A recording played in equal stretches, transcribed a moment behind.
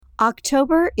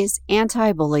October is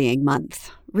anti-bullying month.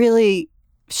 Really,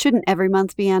 shouldn't every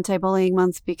month be anti-bullying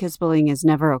month because bullying is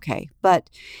never okay.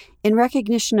 But in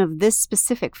recognition of this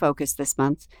specific focus this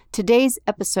month, today's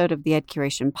episode of the Ed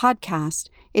Curation podcast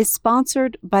is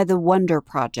sponsored by the Wonder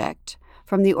Project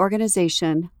from the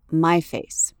organization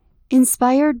MyFace.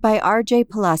 Inspired by R.J.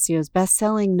 Palacios'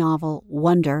 best-selling novel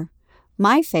Wonder,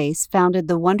 MyFace founded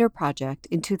the Wonder Project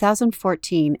in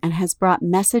 2014 and has brought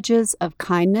messages of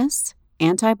kindness,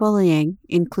 anti-bullying,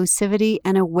 inclusivity,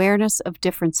 and awareness of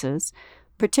differences,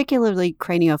 particularly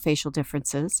craniofacial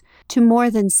differences, to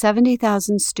more than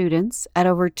 70,000 students at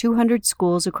over 200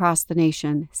 schools across the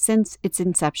nation since its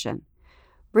inception.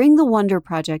 Bring the Wonder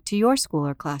Project to your school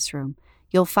or classroom.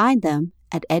 You'll find them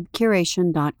at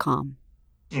edcuration.com.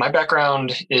 My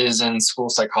background is in school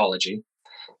psychology.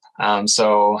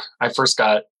 So I first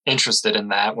got interested in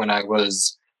that when I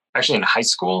was actually in high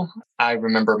school. I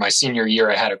remember my senior year,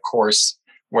 I had a course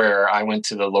where I went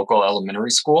to the local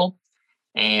elementary school.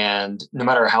 And no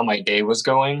matter how my day was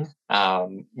going,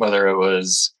 whether it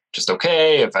was just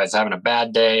okay, if I was having a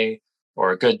bad day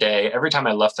or a good day, every time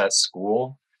I left that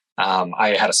school,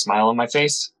 I had a smile on my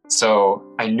face.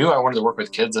 So I knew I wanted to work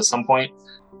with kids at some point.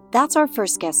 That's our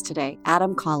first guest today,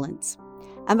 Adam Collins.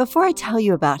 And before I tell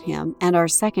you about him and our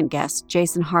second guest,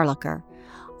 Jason Harlacher,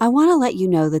 I want to let you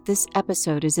know that this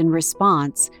episode is in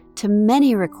response to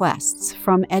many requests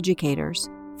from educators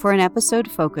for an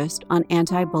episode focused on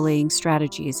anti-bullying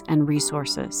strategies and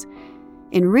resources.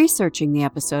 In researching the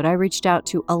episode, I reached out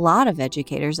to a lot of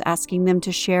educators asking them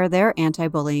to share their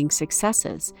anti-bullying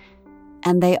successes,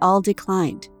 and they all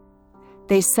declined.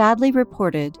 They sadly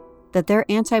reported that their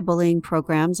anti-bullying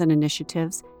programs and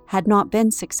initiatives had not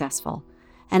been successful,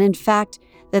 and in fact,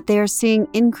 that they are seeing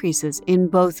increases in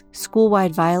both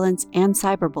school-wide violence and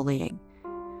cyberbullying.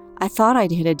 I thought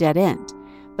I'd hit a dead end,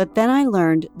 but then I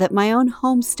learned that my own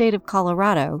home state of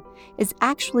Colorado is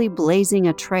actually blazing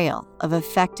a trail of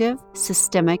effective,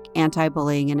 systemic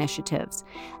anti-bullying initiatives,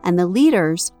 and the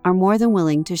leaders are more than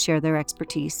willing to share their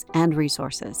expertise and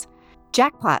resources.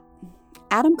 Jackpot!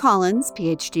 Adam Collins,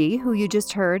 PhD, who you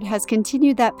just heard, has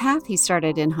continued that path he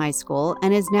started in high school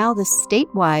and is now the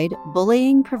statewide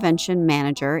Bullying Prevention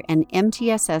Manager and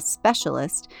MTSS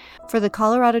Specialist for the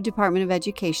Colorado Department of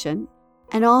Education,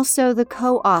 and also the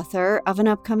co-author of an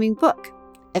upcoming book,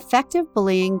 Effective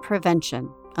Bullying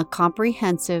Prevention, a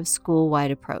Comprehensive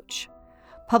School-Wide Approach.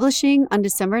 Publishing on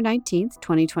December 19th,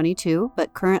 2022,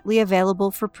 but currently available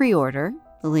for pre-order.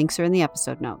 The links are in the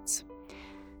episode notes.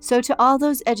 So to all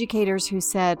those educators who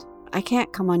said, I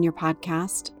can't come on your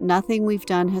podcast, nothing we've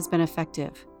done has been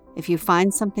effective. If you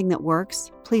find something that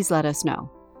works, please let us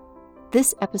know.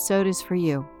 This episode is for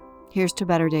you. Here's to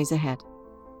better days ahead.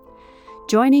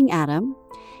 Joining Adam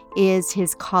is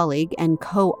his colleague and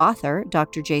co-author,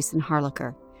 Dr. Jason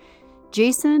Harlacher.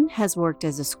 Jason has worked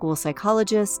as a school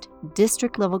psychologist,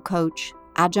 district-level coach,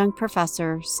 adjunct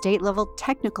professor, state-level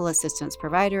technical assistance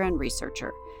provider, and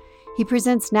researcher. He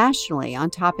presents nationally on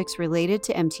topics related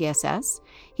to MTSS.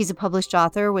 He's a published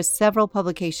author with several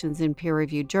publications in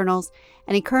peer-reviewed journals,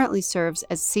 and he currently serves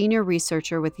as senior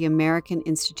researcher with the American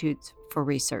Institute for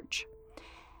Research.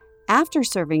 After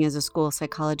serving as a school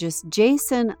psychologist,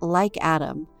 Jason, like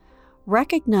Adam,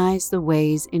 recognized the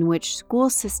ways in which school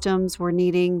systems were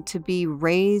needing to be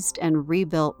raised and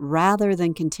rebuilt rather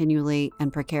than continually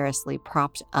and precariously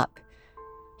propped up.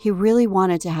 He really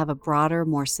wanted to have a broader,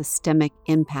 more systemic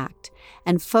impact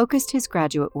and focused his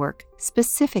graduate work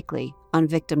specifically on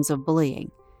victims of bullying.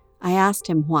 I asked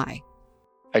him why.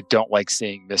 I don't like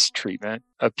seeing mistreatment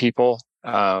of people.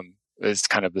 Is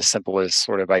kind of the simplest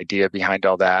sort of idea behind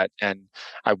all that. And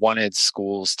I wanted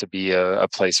schools to be a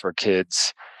place where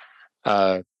kids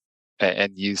and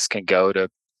youth can go to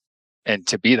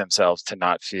be themselves, to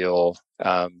not feel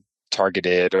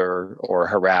targeted or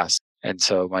harassed. And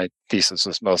so my thesis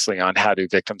was mostly on how do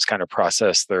victims kind of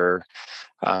process their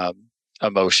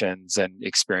emotions and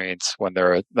experience when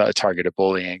they're a target of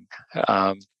bullying.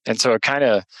 And so it kind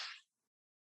of,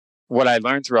 what I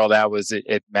learned through all that was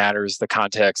it matters, the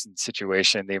context and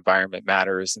situation, the environment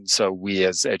matters. And so we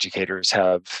as educators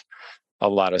have a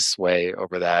lot of sway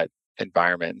over that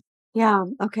environment. Yeah.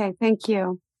 Okay. Thank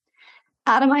you.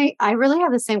 Adam, I really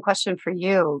have the same question for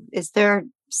you. Is there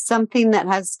something that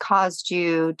has caused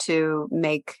you to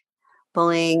make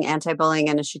bullying, anti-bullying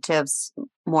initiatives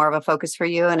more of a focus for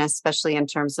you, and especially in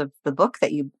terms of the book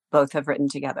that you both have written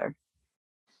together?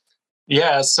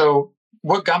 Yeah, so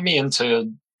what got me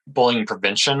into bullying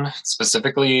prevention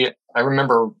specifically, I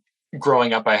remember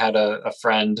growing up, I had a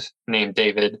friend named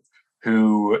David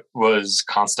who was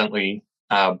constantly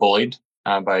bullied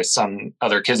by some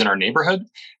other kids in our neighborhood.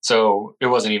 So it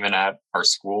wasn't even at our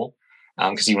school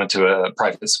because he went to a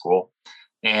private school.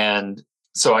 And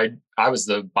so I was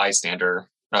the bystander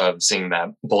of seeing that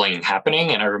bullying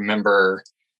happening. And I remember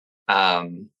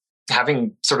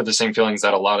having sort of the same feelings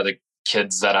that a lot of the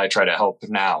kids that I try to help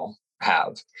now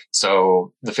have.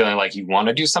 So the feeling like you want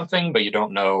to do something, but you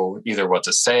don't know either what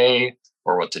to say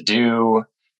or what to do.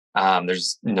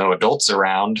 There's no adults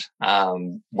around.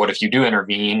 What if you do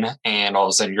intervene and all of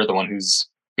a sudden you're the one who's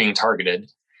being targeted?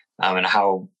 And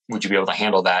how would you be able to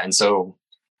handle that? And so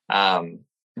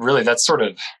really that's sort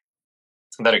of,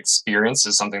 that experience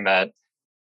is something that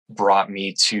brought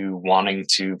me to wanting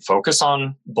to focus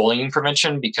on bullying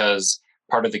prevention, because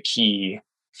part of the key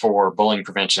for bullying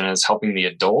prevention is helping the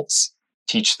adults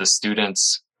teach the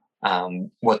students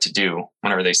what to do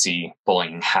whenever they see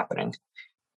bullying happening.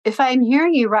 If I'm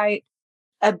hearing you right,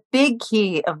 a big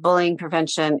key of bullying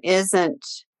prevention isn't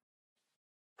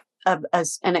an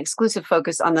exclusive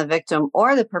focus on the victim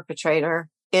or the perpetrator.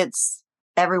 It's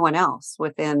everyone else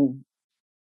within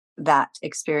that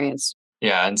experience.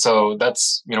 Yeah. And so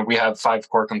that's, we have 5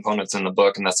 core components in the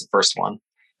book, and that's the first one,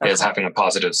 is having a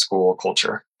positive school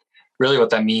culture. Really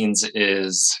what that means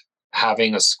is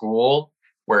having a school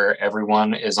where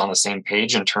everyone is on the same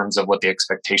page in terms of what the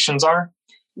expectations are,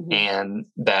 and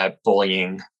that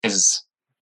bullying is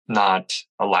not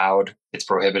allowed, it's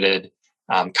prohibited.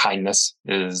 Kindness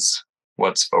is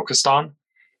what's focused on.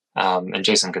 And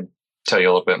Jason could tell you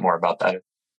a little bit more about that.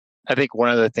 I think one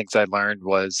of the things I learned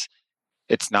was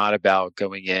it's not about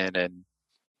going in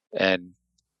and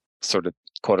sort of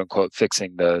quote unquote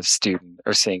fixing the student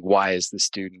or saying why is the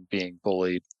student being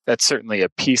bullied. That's certainly a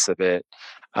piece of it.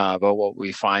 But what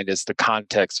we find is the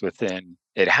context within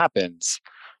it happens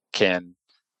can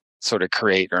sort of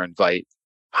create or invite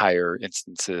higher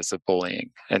instances of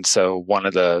bullying. And so one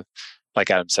of the,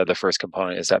 like Adam said, the first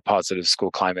component is that positive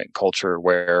school climate and culture,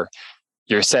 where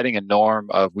you're setting a norm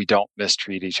of we don't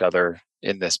mistreat each other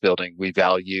in this building. We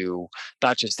value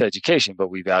not just education,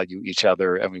 but we value each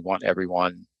other, and we want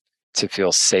everyone to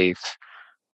feel safe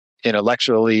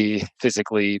intellectually,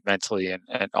 physically, mentally,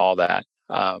 and all that.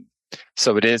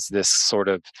 So it is this sort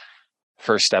of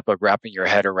first step of wrapping your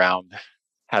head around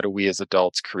how do we as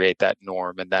adults create that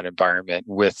norm and that environment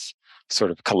with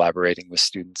sort of collaborating with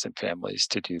students and families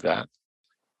to do that.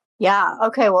 Yeah.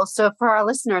 Okay. Well, so for our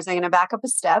listeners, I'm going to back up a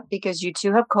step because you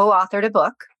two have co-authored a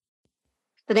book.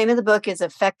 The name of the book is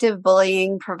Effective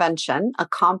Bullying Prevention, a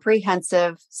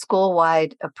Comprehensive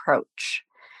School-Wide Approach,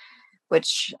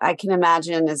 which I can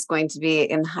imagine is going to be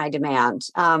in high demand.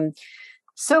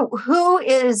 So who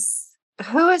is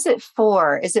it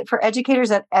for? Is it for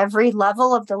educators at every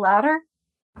level of the ladder?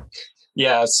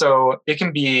 Yeah, so it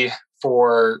can be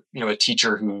for, a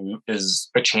teacher who is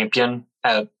a champion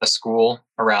at a school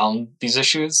around these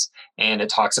issues. And it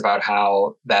talks about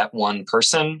how that one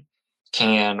person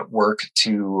can work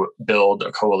to build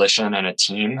a coalition and a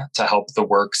team to help the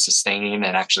work sustain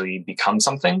and actually become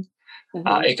something.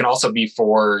 It can also be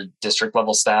for district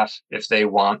level staff if they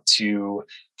want to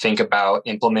think about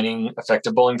implementing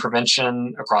effective bullying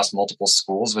prevention across multiple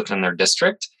schools within their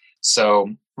district. So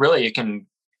really it can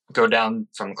go down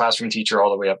from classroom teacher all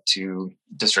the way up to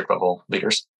district level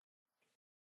leaders.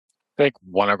 I think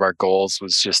one of our goals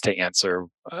was just to answer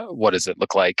what does it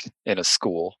look like in a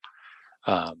school?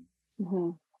 And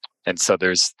so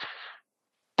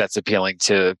that's appealing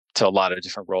to a lot of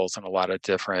different roles and a lot of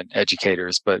different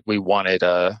educators, but we wanted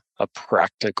a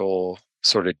practical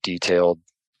sort of detailed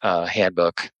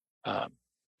handbook. And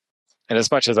as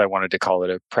much as I wanted to call it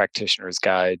a practitioner's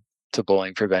guide to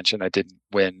bullying prevention, I didn't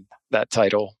win that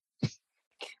title.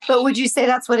 But would you say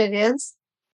that's what it is?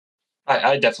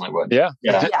 I definitely would. Yeah.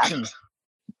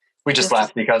 We just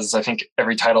laugh because I think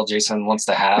every title Jason wants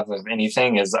to have of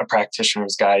anything is a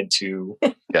practitioner's guide to.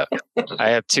 Yeah. I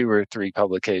have 2 or 3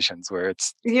 publications where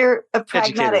it's. You're a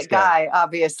pragmatic guy,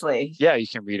 obviously. Yeah. You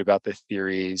can read about the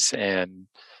theories and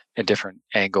different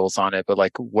angles on it, but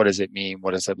like, what does it mean?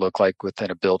 What does it look like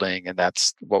within a building? And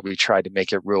that's what we tried to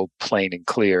make it real plain and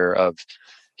clear of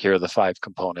here are the 5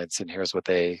 components and here's what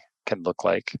they can look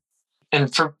like.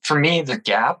 And for me, the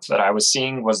gap that I was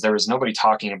seeing was there was nobody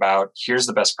talking about here's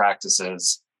the best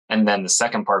practices. And then the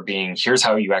second part being here's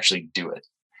how you actually do it.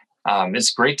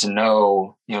 It's great to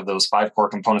know, those 5 core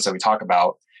components that we talk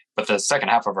about, but the second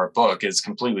half of our book is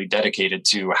completely dedicated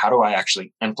to how do I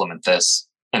actually implement this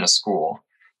in a school?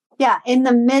 Yeah. In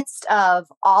the midst of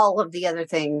all of the other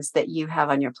things that you have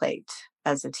on your plate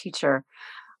as a teacher.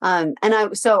 And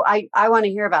I want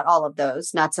to hear about all of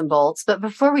those nuts and bolts. But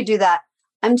before we do that,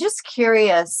 I'm just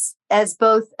curious, as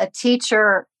both a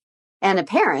teacher and a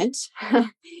parent,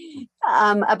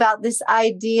 about this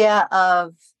idea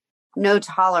of no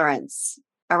tolerance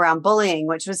around bullying,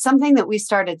 which was something that we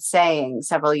started saying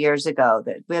several years ago,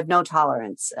 that we have no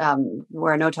tolerance.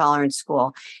 We're a no tolerance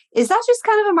school. Is that just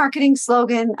kind of a marketing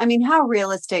slogan? I mean, how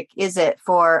realistic is it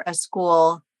for a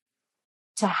school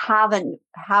to have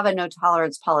a no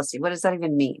tolerance policy? What does that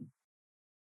even mean?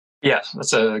 Yeah,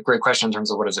 that's a great question in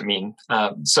terms of what does it mean.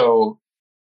 So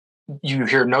you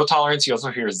hear no tolerance, you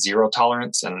also hear zero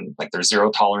tolerance, and like there's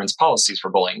zero tolerance policies for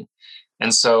bullying.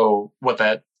 And so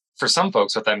for some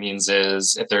folks, what that means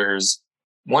is if there's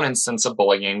one instance of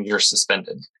bullying, you're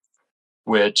suspended,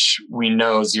 which we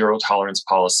know zero tolerance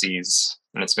policies,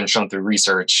 and it's been shown through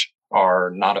research,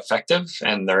 are not effective,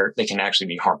 and they can actually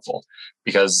be harmful.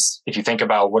 Because if you think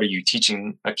about what are you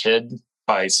teaching a kid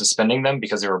by suspending them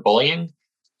because they were bullying,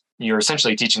 you're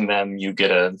essentially teaching them you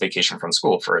get a vacation from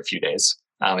school for a few days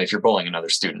if you're bullying another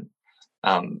student.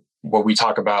 What we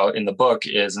talk about in the book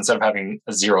is instead of having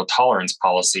a zero tolerance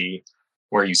policy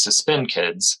where you suspend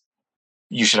kids,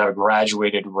 you should have a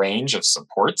graduated range of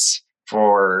supports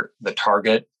for the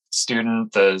target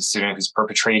student, the student who's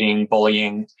perpetrating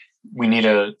bullying. We need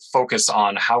to focus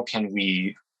on how can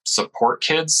we support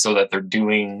kids so that they're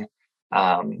doing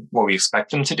what we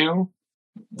expect them to do,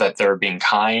 that they're being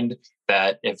kind,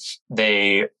 that if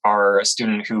they are a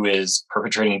student who is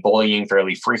perpetrating bullying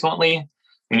fairly frequently,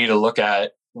 we need to look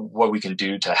at what we can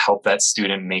do to help that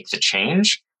student make the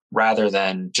change rather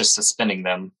than just suspending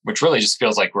them, which really just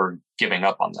feels like we're giving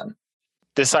up on them.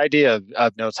 This idea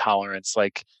of no tolerance,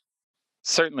 like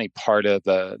certainly part of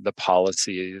the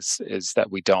policy is that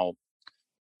we don't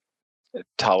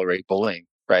tolerate bullying,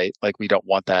 right? Like we don't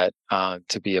want that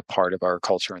to be a part of our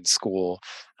culture in school.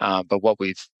 But what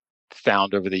we've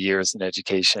found over the years in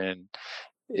education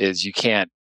is you can't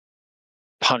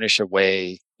punish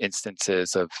away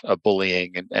instances of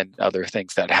bullying and other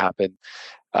things that happen.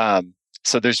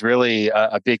 So there's really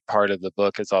a big part of the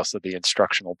book is also the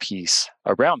instructional piece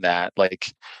around that.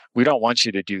 Like, we don't want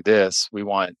you to do this. We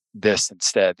want this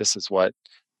instead. This is what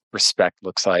respect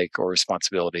looks like, or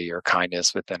responsibility or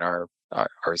kindness within our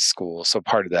school. So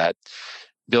part of that,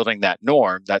 building that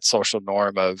norm, that social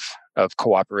norm of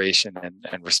cooperation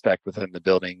and respect within the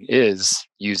building, is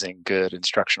using good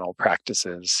instructional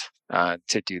practices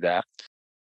to do that.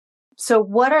 So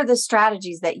what are the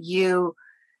strategies that you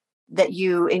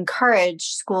encourage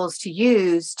schools to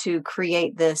use to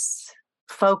create this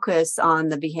focus on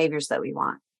the behaviors that we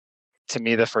want? To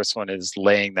me, the first one is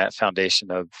laying that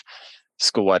foundation of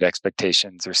school-wide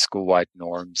expectations or school-wide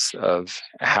norms of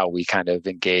how we kind of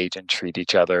engage and treat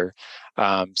each other,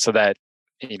 so that,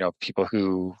 people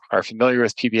who are familiar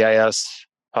with PBIS,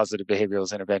 positive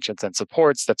behavioral interventions and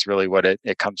supports, that's really what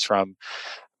it comes from.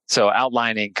 So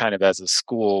outlining kind of as a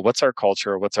school, what's our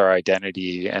culture, what's our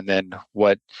identity, and then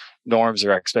what norms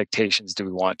or expectations do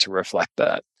we want to reflect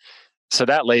that? So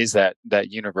that lays that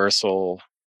universal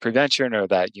prevention, or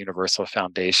that universal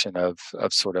foundation of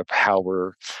sort of how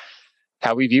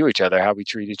we view each other, how we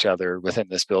treat each other within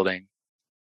this building.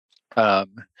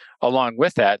 Along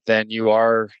with that, then you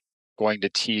are going to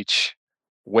teach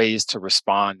ways to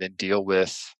respond and deal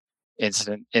with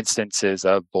instances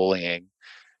of bullying.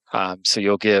 So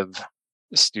you'll give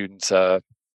students a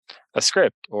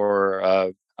script or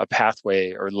a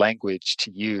pathway or language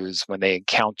to use when they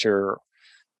encounter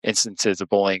instances of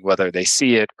bullying, whether they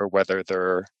see it or whether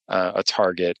they're a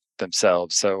target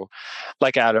themselves. So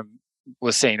like Adam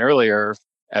was saying earlier,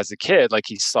 as a kid, like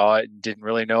he saw it and didn't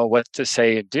really know what to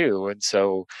say and do. And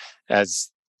so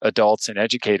as adults and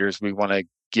educators, we want to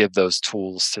give those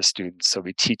tools to students. So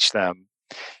we teach them,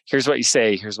 here's what you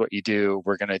say, here's what you do.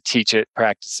 We're going to teach it,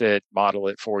 practice it, model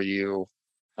it for you,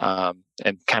 and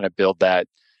kind of build that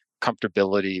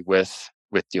comfortability with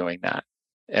doing that.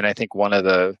 And I think one of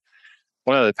the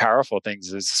powerful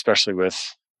things is, especially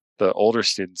with the older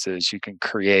students, is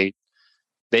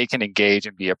they can engage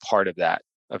and be a part of that,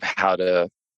 of how to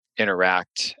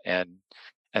interact and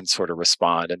sort of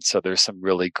respond. And so there's some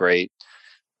really great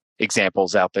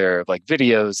examples out there of like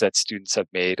videos that students have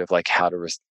made of like how to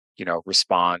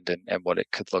respond and what it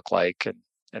could look like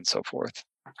and so forth.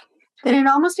 Then it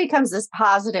almost becomes this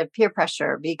positive peer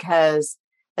pressure, because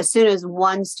as soon as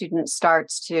one student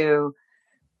starts to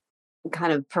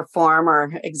kind of perform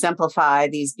or exemplify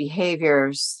these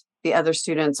behaviors, the other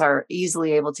students are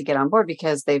easily able to get on board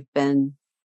because they've been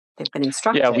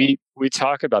instructed. Yeah, we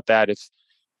talk about that.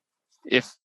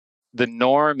 If the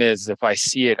norm is, if I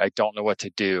see it, I don't know what to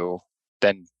do,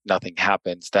 then nothing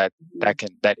happens. That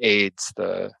aids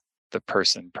the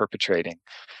person perpetrating.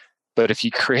 But if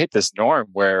you create this norm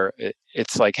where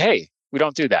it's like, hey, we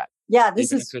don't do that. Yeah,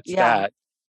 Even if it's that,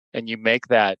 and you make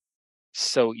that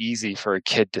so easy for a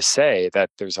kid to say that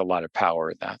there's a lot of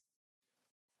power in that.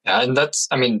 Yeah,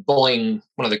 and bullying,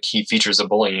 one of the key features of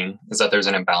bullying is that there's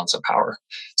an imbalance of power.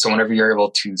 So whenever you're able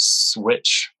to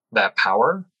switch that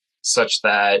power such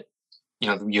that,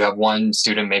 you have one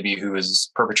student maybe who is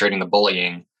perpetrating the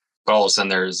bullying, but all of a sudden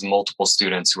there's multiple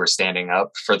students who are standing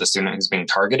up for the student who's being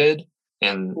targeted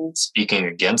and speaking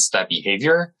against that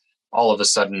behavior, all of a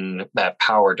sudden that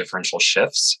power differential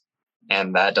shifts,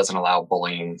 and that doesn't allow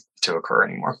bullying to occur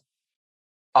anymore.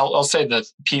 I'll say the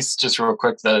piece just real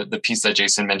quick, the piece that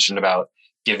Jason mentioned about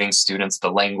giving students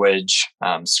the language,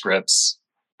 scripts.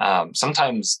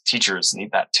 Sometimes teachers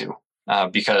need that too,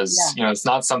 because it's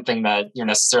not something that you're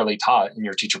necessarily taught in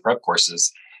your teacher prep courses.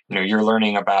 You're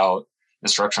learning about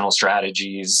instructional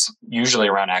strategies, usually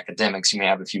around academics. You may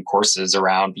have a few courses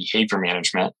around behavior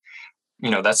management.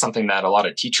 That's something that a lot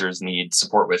of teachers need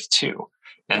support with too.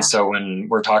 And so when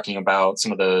we're talking about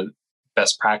some of the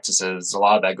best practices, a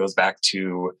lot of that goes back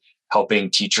to helping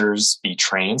teachers be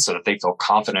trained so that they feel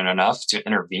confident enough to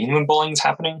intervene when bullying is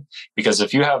happening. Because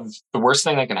if you have the worst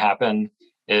thing that can happen,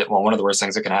 one of the worst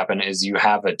things that can happen is you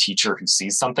have a teacher who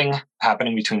sees something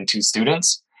happening between two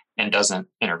students and doesn't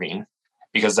intervene,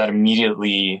 because that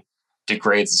immediately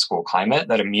degrades the school climate.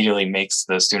 That immediately makes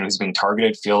the student who's being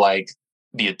targeted feel like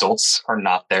the adults are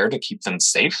not there to keep them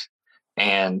safe.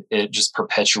 And it just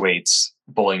perpetuates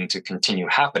bullying to continue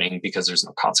happening because there's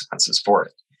no consequences for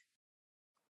it.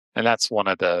 And that's one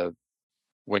of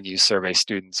when you survey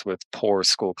students with poor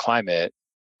school climate,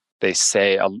 they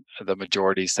say, the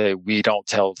majority say, we don't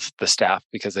tell the staff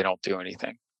because they don't do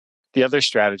anything. The other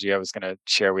strategy I was going to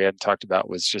share we hadn't talked about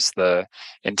was just the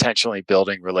intentionally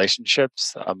building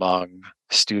relationships among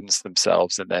students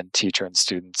themselves and then teacher and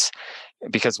students.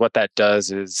 Because what that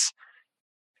does is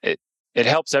it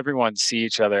helps everyone see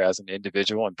each other as an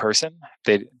individual in person.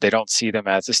 They don't see them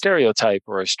as a stereotype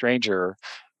or a stranger,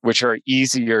 which are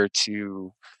easier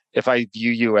to, if I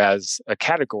view you as a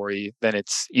category, then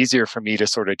it's easier for me to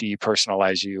sort of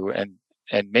depersonalize you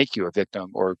and make you a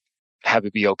victim or have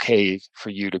it be okay for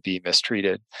you to be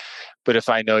mistreated. But if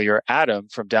I know you're Adam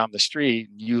from down the street,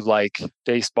 you like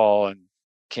baseball and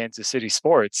Kansas City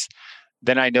sports,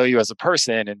 then I know you as a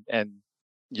person and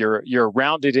you're a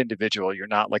rounded individual. You're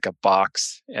not like a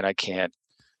box, and I can't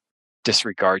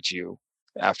disregard you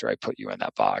after I put you in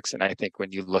that box. And I think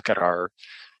when you look at our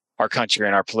country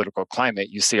and our political climate,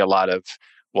 you see a lot of,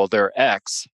 well, they're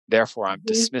X, therefore I'm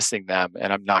dismissing them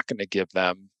and I'm not going to give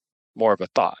them more of a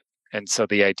thought. And so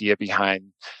the idea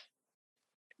behind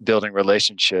building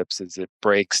relationships is it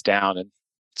breaks down and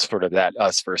sort of that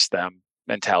us versus them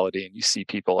mentality, and you see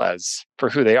people as for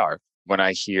who they are. When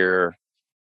I hear,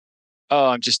 oh,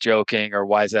 I'm just joking, or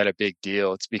why is that a big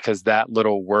deal? It's because that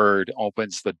little word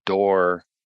opens the door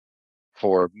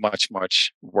for much,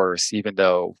 much worse, even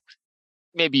though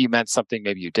maybe you meant something,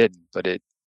 maybe you didn't, but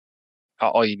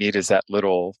all you need is that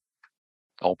little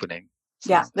opening. So.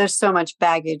 Yeah, there's so much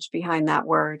baggage behind that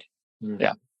word.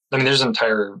 Yeah. I mean, there's an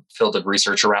entire field of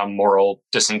research around moral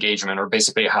disengagement, or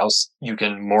basically how you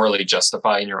can morally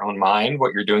justify in your own mind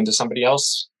what you're doing to somebody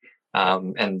else.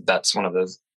 And that's one of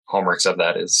the hallmarks of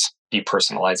that is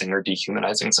depersonalizing or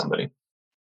dehumanizing somebody.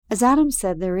 As Adam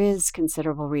said, there is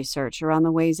considerable research around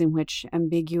the ways in which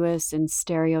ambiguous and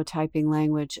stereotyping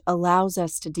language allows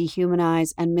us to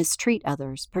dehumanize and mistreat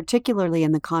others, particularly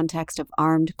in the context of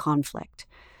armed conflict.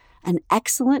 An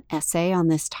excellent essay on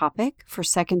this topic for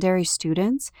secondary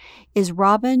students is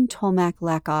Robin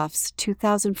Tolmak-Lakoff's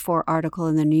 2004 article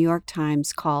in the New York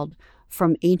Times called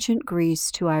From Ancient Greece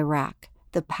to Iraq,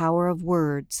 The Power of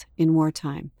Words in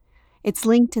Wartime. It's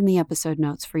linked in the episode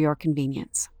notes for your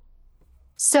convenience.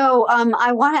 So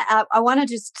I want to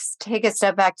just take a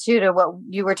step back too to what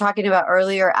you were talking about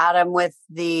earlier, Adam, with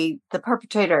the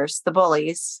perpetrators, the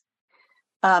bullies.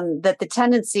 That the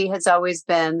tendency has always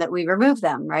been that we remove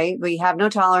them, right? We have no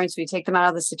tolerance. We take them out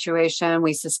of the situation.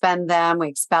 We suspend them. We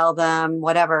expel them,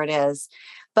 whatever it is.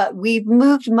 But we've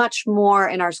moved much more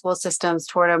in our school systems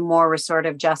toward a more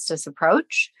restorative justice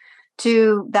approach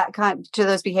to to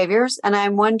those behaviors. And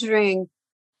I'm wondering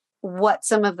what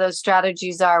some of those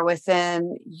strategies are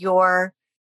within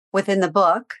the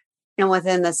book and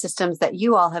within the systems that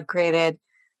you all have created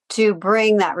to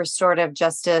bring that restorative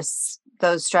justice,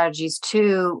 those strategies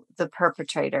to the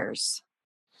perpetrators.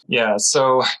 Yeah.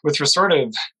 So with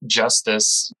restorative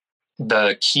justice,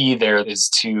 the key there is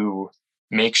to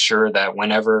make sure that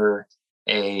whenever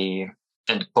a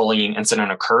bullying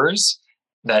incident occurs,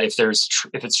 that if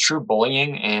it's true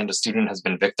bullying and a student has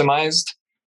been victimized,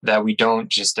 that we don't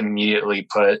just immediately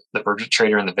put the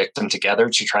perpetrator and the victim together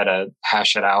to try to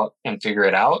hash it out and figure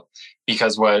it out.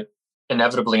 Because what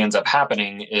inevitably ends up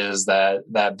happening is that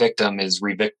that victim is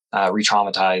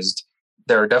re-traumatized.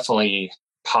 There are definitely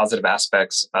positive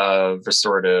aspects of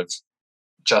restorative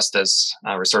justice,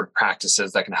 restorative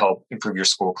practices that can help improve your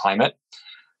school climate.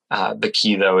 The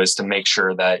key, though, is to make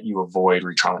sure that you avoid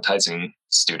re-traumatizing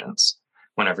students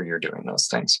whenever you're doing those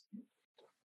things.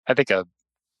 I think a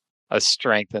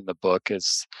strength in the book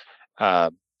is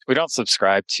we don't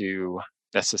subscribe to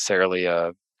necessarily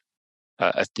a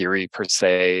theory per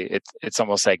se. It's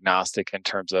almost agnostic in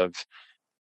terms of,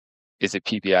 is it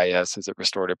PBIS, is it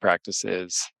restorative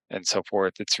practices, and so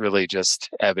forth. It's really just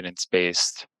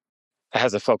evidence-based. It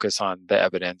has a focus on the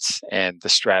evidence and the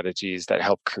strategies that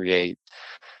help create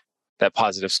that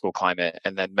positive school climate,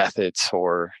 and then methods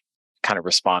for kind of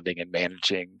responding and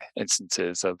managing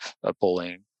instances of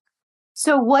bullying.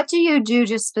 So what do you do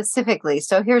just specifically?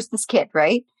 So here's this kid,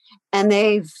 right? And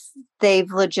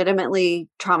they've legitimately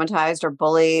traumatized or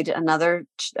bullied another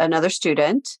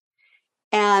student.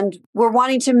 And we're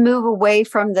wanting to move away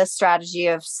from the strategy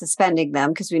of suspending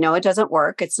them because we know it doesn't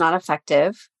work. It's not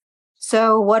effective.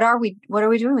 So what are we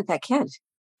doing with that kid?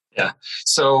 Yeah.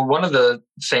 So one of the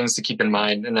things to keep in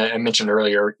mind, and I mentioned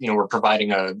earlier, we're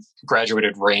providing a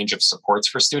graduated range of supports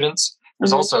for students.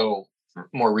 There's also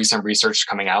more recent research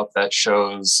coming out that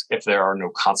shows if there are no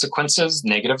consequences,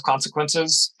 negative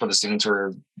consequences for the students who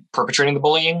are perpetrating the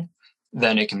bullying,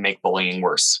 then it can make bullying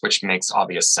worse, which makes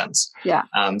obvious sense. Yeah.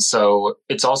 So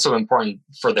it's also important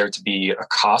for there to be a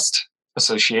cost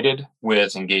associated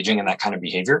with engaging in that kind of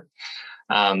behavior.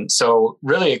 So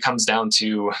really it comes down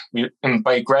to, and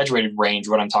by graduated range,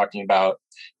 what I'm talking about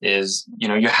is,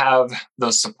 you have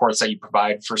those supports that you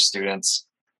provide for students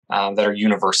that are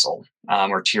universal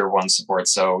or tier 1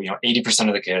 supports. So, 80%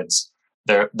 of the kids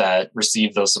that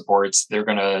receive those supports, they're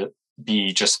going to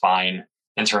be just fine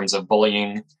in terms of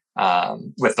bullying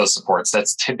with those supports.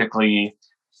 That's typically,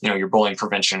 your bullying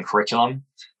prevention curriculum.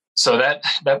 So that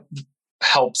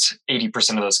helps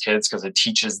 80% of those kids because it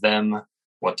teaches them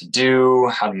what to do,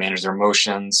 how to manage their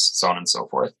emotions, so on and so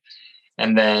forth.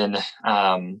 And then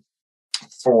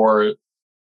for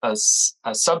a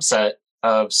subset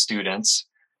of students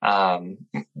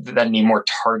that need more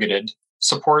targeted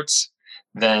supports,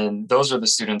 then those are the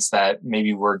students that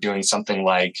maybe we're doing something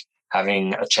like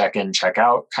having a check-in,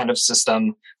 check-out kind of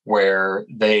system where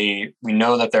we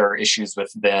know that there are issues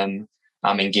with them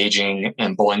engaging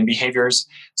in bullying behaviors.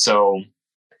 So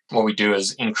what we do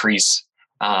is increase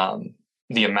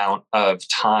the amount of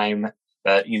time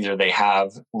that either they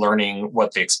have learning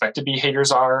what the expected behaviors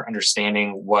are,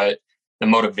 understanding what the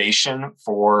motivation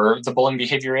for the bullying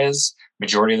behavior is.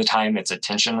 Majority of the time, it's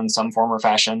attention in some form or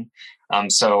fashion.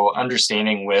 So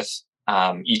understanding with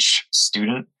each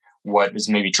student what is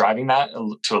maybe driving that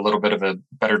to a little bit of a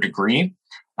better degree,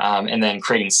 and then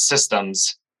creating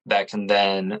systems that can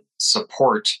then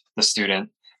support the student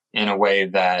in a way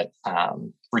that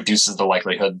reduces the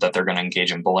likelihood that they're going to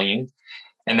engage in bullying.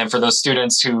 And then for those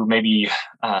students who maybe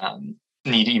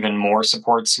need even more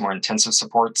supports, more intensive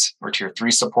supports, or tier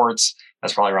 3 supports,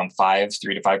 that's probably around 3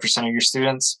 to 5% of your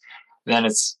students. Then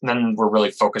we're really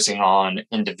focusing on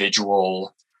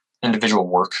individual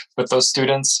work with those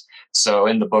students. So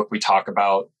in the book, we talk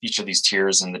about each of these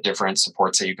tiers and the different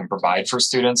supports that you can provide for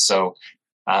students. So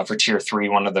for tier 3,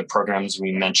 one of the programs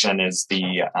we mention is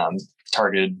the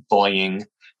targeted bullying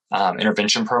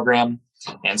intervention program.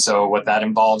 And so what that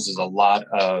involves is a lot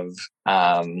of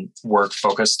work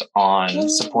focused on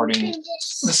supporting.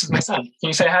 This is my son. Can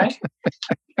you say hi?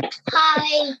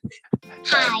 Hi.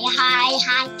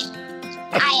 Hi.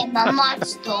 I am a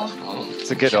monster.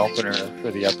 It's a good opener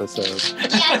for the episode.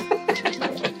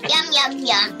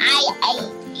 Yum. I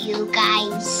ate you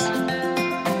guys.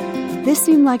 This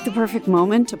seemed like the perfect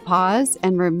moment to pause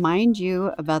and remind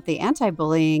you about the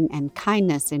anti-bullying and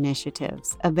kindness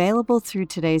initiatives available through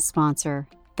today's sponsor,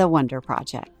 The Wonder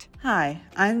Project. Hi,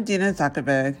 I'm Dina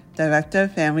Zuckerberg, Director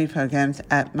of Family Programs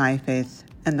at MyFace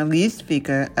and the lead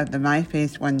speaker of the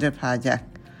MyFace Wonder Project.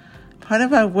 Part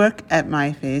of our work at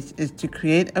MyFace is to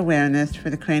create awareness for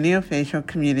the craniofacial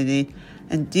community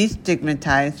and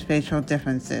destigmatize facial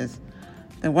differences.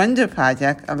 The Wonder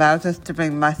Project allows us to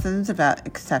bring lessons about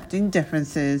accepting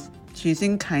differences,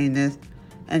 choosing kindness,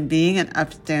 and being an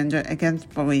upstander against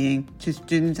bullying to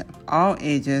students of all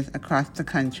ages across the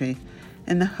country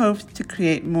in the hopes to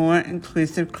create more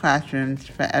inclusive classrooms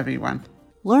for everyone.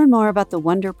 Learn more about the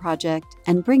Wonder Project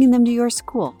and bringing them to your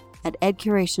school at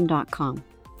edcuration.com.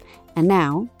 And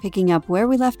now, picking up where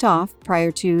we left off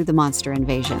prior to the monster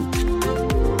invasion.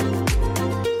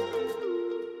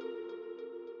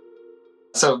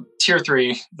 So tier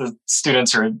 3, the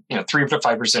students are 3 to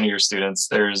 5% of your students.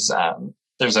 There's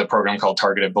there's a program called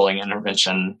Targeted Bullying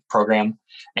Intervention Program,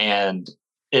 and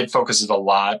it focuses a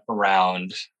lot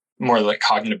around more like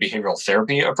cognitive behavioral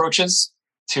therapy approaches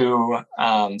to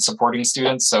supporting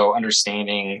students. So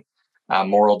understanding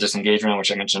moral disengagement,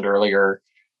 which I mentioned earlier,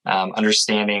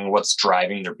 understanding what's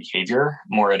driving their behavior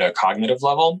more at a cognitive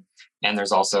level. And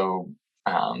there's also,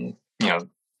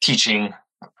 teaching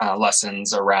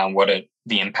lessons around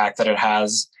the impact that it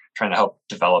has, trying to help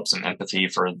develop some empathy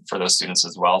for those students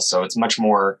as well. So it's much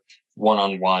more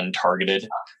one-on-one targeted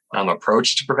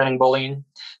approach to preventing bullying.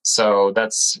 So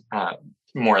that's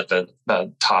more at the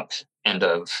top end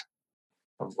of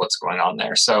what's going on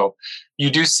there. So you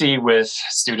do see with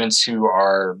students who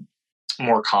are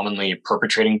more commonly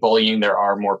perpetrating bullying, there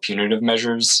are more punitive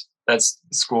measures that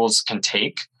schools can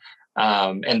take.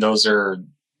 And those are,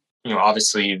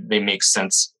 obviously they make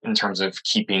sense in terms of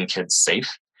keeping kids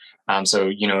safe. So,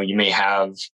 you may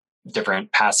have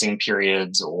different passing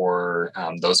periods or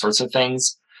those sorts of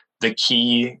things. The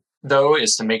key, though,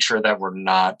 is to make sure that we're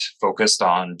not focused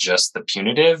on just the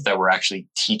punitive, that we're actually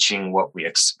teaching what we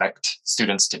expect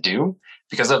students to do,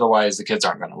 because otherwise the kids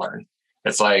aren't going to learn.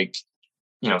 It's like,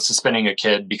 suspending a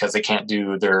kid because they can't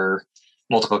do their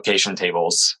multiplication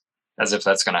tables, as if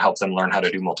that's going to help them learn how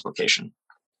to do multiplication.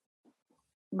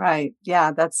 Right.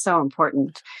 Yeah, that's so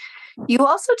important. You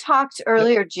also talked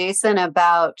earlier, Jason,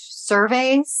 about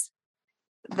surveys,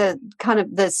 the kind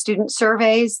of the student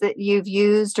surveys that you've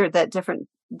used or that different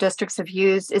districts have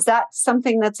used. Is that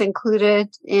something that's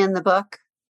included in the book?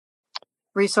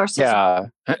 Resources? Yeah.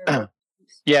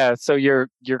 Yeah. So your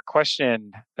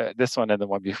question, this one and the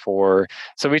one before.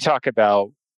 So we talk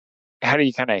about how do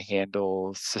you kind of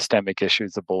handle systemic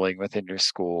issues of bullying within your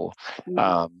school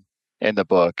in the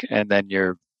book, and then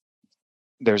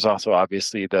there's also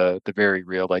obviously the very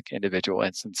real like individual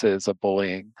instances of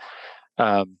bullying,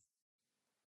 and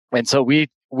so we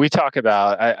talk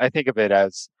about. I think of it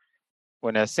as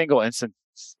when a single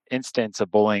instance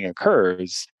of bullying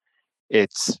occurs,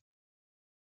 it's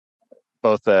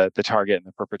both the target and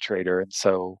the perpetrator. And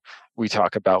so we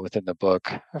talk about within the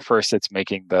book, first it's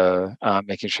making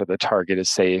sure the target is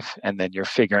safe, and then you're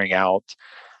figuring out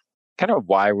kind of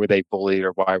why were they bullied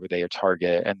or why were they a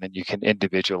target, and then you can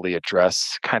individually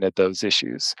address kind of those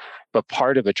issues. But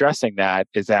part of addressing that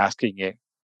is asking it,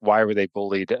 why were they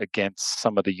bullied against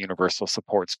some of the universal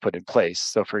supports put in place?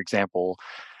 So for example,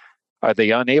 are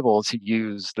they unable to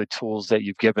use the tools that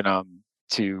you've given them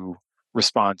to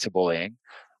respond to bullying?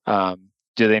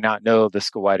 Do they not know the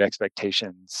school-wide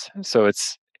expectations? So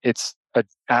it's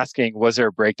asking, was there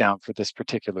a breakdown for this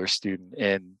particular student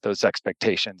in those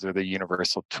expectations or the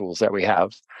universal tools that we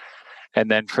have? And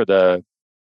then for the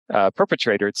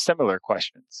perpetrator, it's similar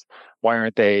questions. Why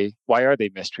are they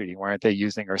mistreating? Why aren't they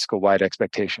using our school-wide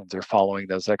expectations or following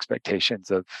those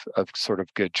expectations of sort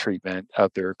of good treatment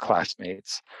of their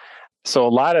classmates? So a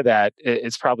lot of that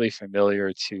is probably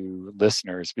familiar to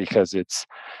listeners because it's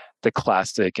the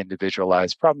classic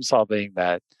individualized problem solving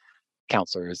that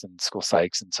counselors and school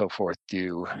psychs and so forth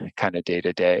do kind of day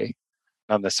to day.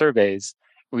 On the surveys,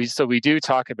 we do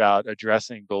talk about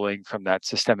addressing bullying from that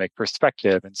systemic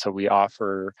perspective. And so we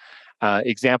offer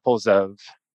examples of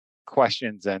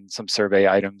questions and some survey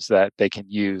items that they can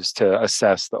use to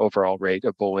assess the overall rate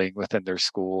of bullying within their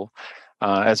school,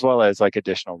 as well as like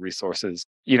additional resources.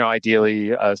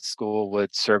 Ideally, a school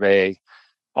would survey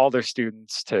all their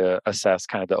students to assess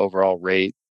kind of the overall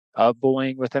rate of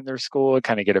bullying within their school and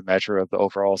kind of get a measure of the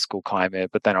overall school climate,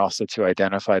 but then also to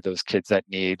identify those kids that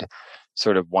need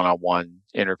sort of one-on-one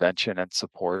intervention and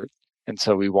support. And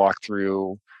so we walk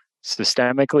through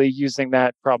systemically using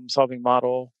that problem-solving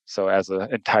model. So as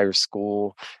an entire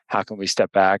school, how can we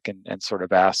step back and sort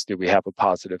of ask, do we have a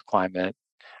positive climate?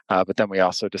 But then we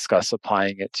also discuss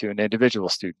applying it to an individual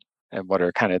student and what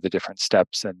are kind of the different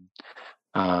steps and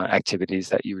activities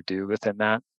that you would do within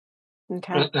that.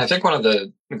 Okay. And I think one of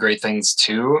the great things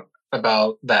too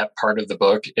about that part of the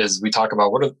book is we talk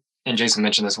about and Jason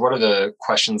mentioned this, what are the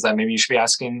questions that maybe you should be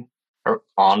asking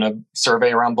on a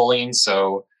survey around bullying?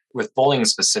 So with bullying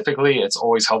specifically, it's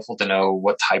always helpful to know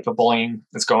what type of bullying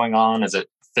is going on. Is it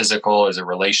physical? Is it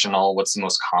relational? What's the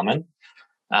most common?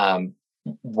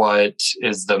 What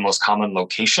is the most common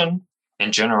location?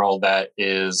 In general, that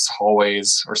is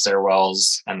hallways or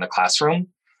stairwells and the classroom,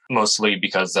 mostly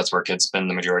because that's where kids spend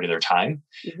the majority of their time.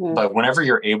 Mm-hmm. But whenever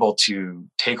you're able to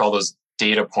take all those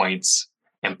data points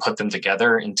and put them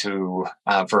together into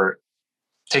for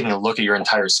taking a look at your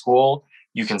entire school,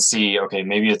 you can see, okay,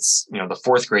 maybe it's, the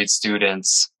fourth grade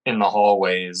students in the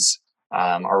hallways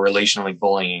are relationally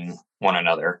bullying one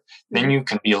another. Mm-hmm. Then you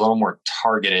can be a little more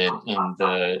targeted in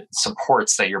the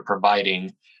supports that you're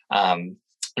providing.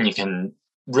 And you can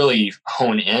really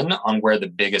hone in on where the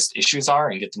biggest issues are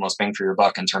and get the most bang for your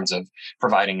buck in terms of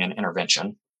providing an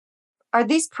intervention. Are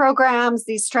these programs,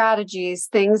 these strategies,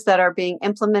 things that are being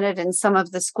implemented in some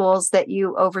of the schools that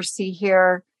you oversee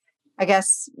here? I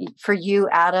guess for you,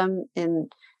 Adam, in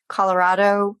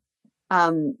Colorado,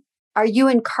 are you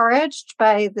encouraged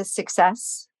by the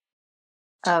success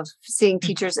of seeing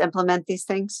teachers implement these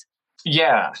things?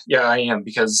 Yeah, I am,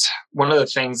 because one of the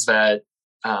things that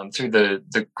through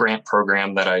the grant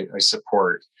program that I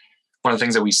support, one of the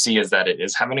things that we see is that it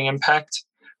is having an impact,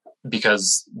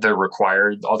 because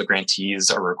all the grantees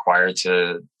are required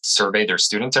to survey their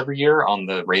students every year on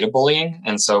the rate of bullying.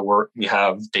 And so we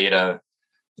have data,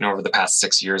 over the past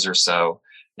 6 years or so.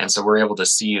 And so we're able to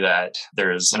see that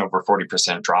there's an over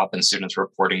 40% drop in students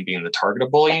reporting being the target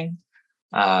of bullying.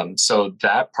 So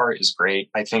that part is great.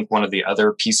 I think one of the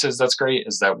other pieces that's great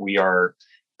is that we are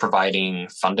providing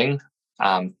funding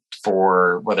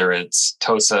for whether it's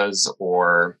TOSAs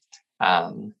or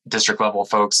district level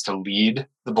folks to lead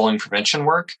the bullying prevention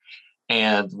work.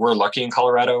 And we're lucky in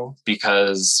Colorado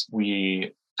because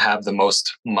we have the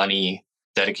most money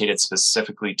dedicated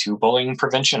specifically to bullying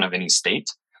prevention of any state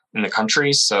in the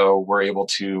country. So we're able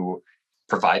to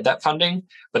provide that funding.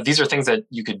 But these are things that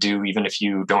you could do even if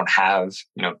you don't have,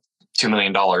 $2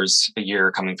 million a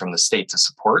year coming from the state to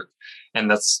support.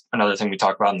 And that's another thing we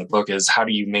talk about in the book is how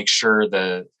do you make sure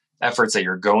the efforts that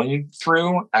you're going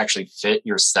through actually fit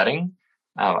your setting?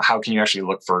 How can you actually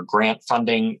look for grant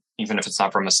funding, even if it's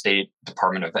not from a state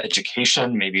Department of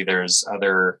Education? Maybe there's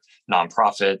other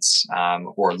nonprofits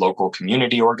or local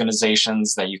community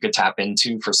organizations that you could tap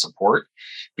into for support,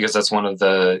 because that's one of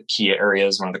the key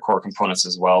areas, one of the core components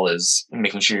as well, is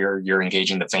making sure you're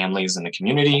engaging the families and the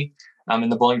community in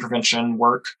the bullying prevention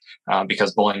work,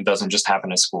 because bullying doesn't just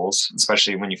happen at schools,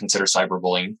 especially when you consider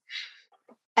cyberbullying.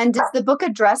 And does the book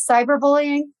address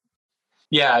cyberbullying?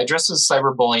 Yeah, it addresses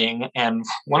cyberbullying. And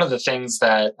one of the things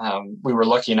that we were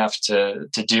lucky enough to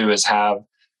do is have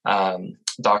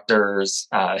doctors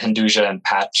Hinduja and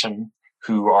Patchen,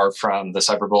 who are from the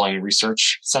Cyberbullying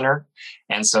Research Center.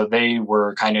 And so they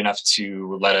were kind enough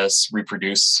to let us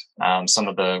reproduce some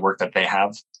of the work that they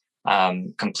have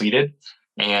completed.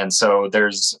 And so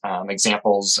there's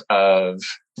examples of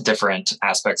different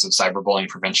aspects of cyberbullying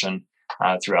prevention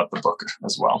throughout the book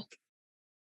as well.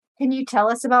 Can you tell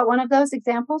us about one of those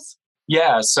examples?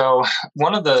 Yeah, so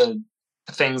one of the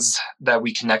things that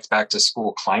we connect back to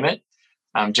school climate,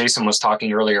 Jason was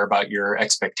talking earlier about your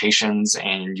expectations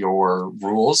and your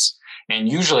rules. And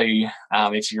usually,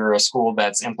 if you're a school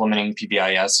that's implementing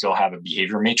PBIS, you'll have a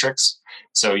behavior matrix.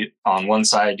 So on one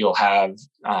side, you'll have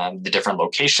the different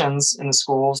locations in the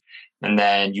schools, and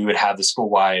then you would have the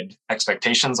school-wide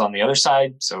expectations on the other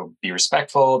side. So be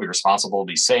respectful, be responsible,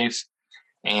 be safe.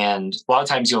 And a lot of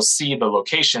times you'll see the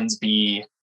locations be,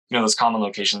 those common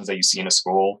locations that you see in a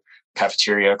school,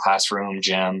 cafeteria, classroom,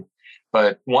 gym.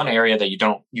 But one area that you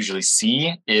don't usually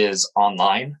see is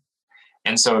online.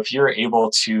 And so if you're able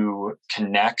to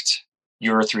connect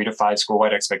your 3 to 5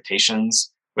 school-wide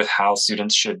expectations with how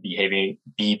students should be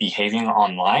behaving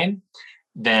online,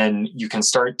 then you can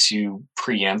start to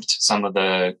preempt some of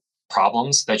the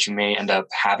problems that you may end up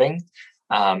having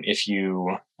if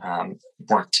you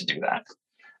weren't to do that.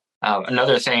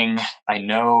 Another thing I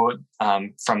know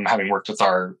from having worked with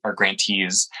our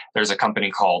grantees, there's a company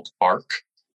called BARK,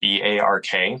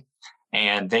 BARK,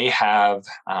 and they have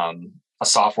a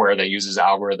software that uses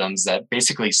algorithms that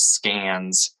basically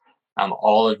scans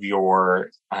all of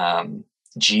your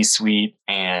G Suite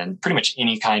and pretty much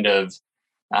any kind of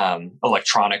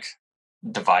electronic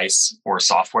device or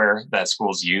software that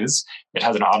schools use. It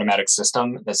has an automatic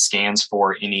system that scans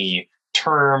for any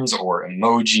terms or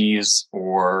emojis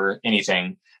or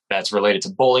anything that's related to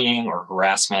bullying or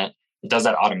harassment. It does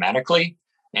that automatically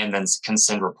and then can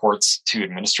send reports to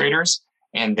administrators.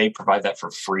 And they provide that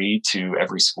for free to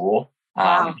every school,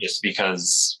 just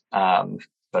because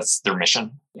that's their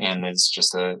mission. And it's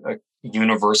just a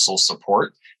universal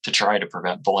support to try to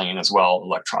prevent bullying as well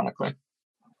electronically.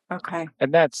 Okay.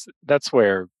 And that's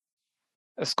where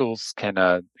schools can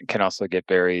also get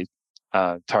very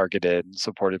targeted and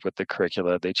supported with the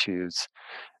curricula they choose.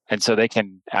 And so they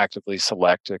can actively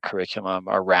select a curriculum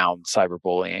around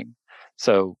cyberbullying.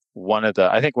 So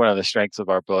I think one of the strengths of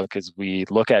our book is we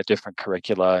look at different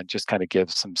curricula and just kind of give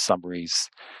some summaries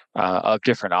of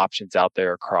different options out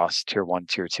there across Tier 1,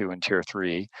 Tier 2, and Tier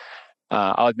 3.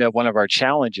 I'll admit one of our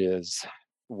challenges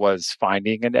was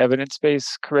finding an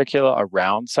evidence-based curricula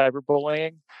around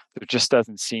cyberbullying. There just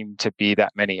doesn't seem to be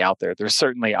that many out there. There's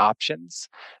certainly options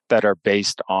that are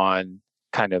based on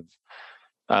kind of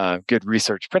good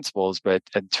research principles, but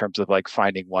in terms of like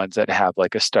finding ones that have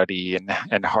like a study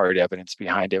and hard evidence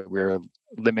behind it, we're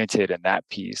limited in that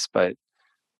piece. But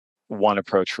one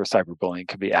approach for cyberbullying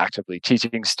could be actively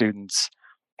teaching students,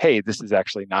 hey, this is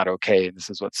actually not okay, and this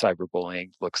is what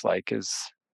cyberbullying looks like,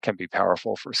 can be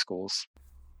powerful for schools.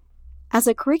 As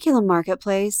a curriculum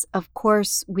marketplace, of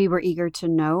course, we were eager to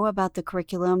know about the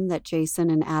curriculum that Jason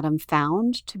and Adam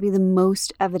found to be the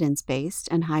most evidence-based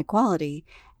and high quality,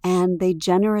 and they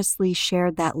generously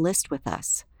shared that list with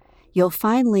us. You'll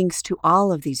find links to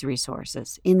all of these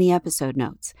resources in the episode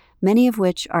notes, many of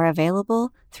which are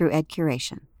available through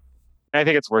EdCuration. I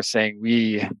think it's worth saying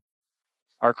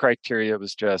our criteria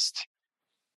was just,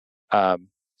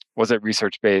 was it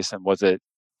research-based, and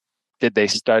did they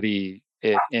study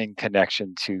it in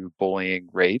connection to bullying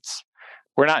rates?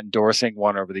 We're not endorsing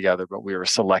one over the other, but we were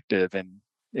selective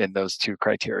in those two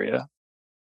criteria.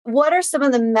 What are some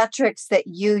of the metrics that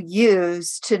you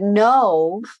use to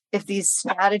know if these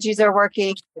strategies are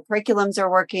working, the curriculums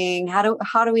are working? How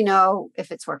do we know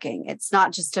if it's working? It's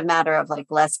not just a matter of like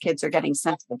less kids are getting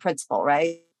sent to the principal,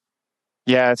 right?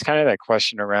 Yeah, it's kind of that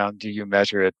question around, do you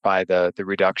measure it by the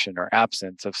reduction or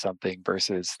absence of something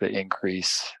versus the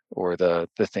increase or the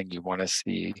thing you want to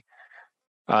see?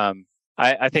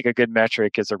 I think a good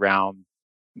metric is around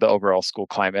the overall school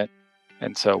climate.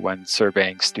 And so when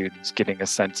surveying students, getting a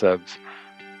sense of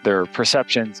their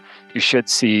perceptions, you should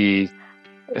see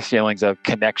feelings of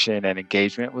connection and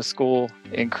engagement with school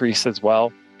increase as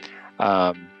well.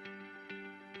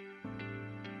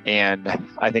 And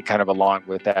I think kind of along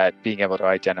with that, being able to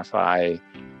identify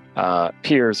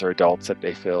peers or adults that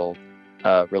they feel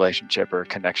a relationship or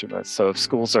connection with. So if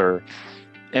schools are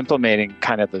implementing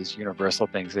kind of those universal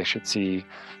things, they should see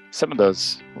some of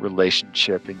those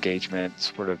relationship engagement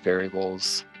sort of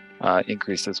variables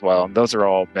increase as well. And those are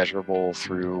all measurable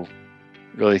through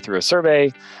a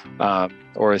survey,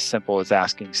 or as simple as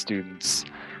asking students,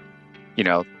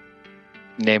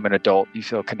 name an adult you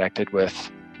feel connected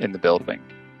with in the building.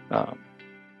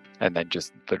 And then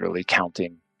just literally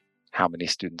counting how many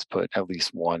students put at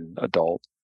least one adult.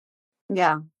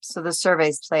 Yeah. So the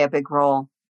surveys play a big role.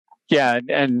 Yeah.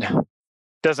 And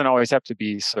doesn't always have to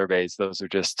be surveys. Those are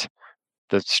just,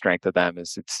 the strength of them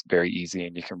is it's very easy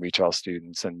and you can reach all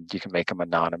students and you can make them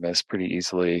anonymous pretty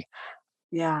easily.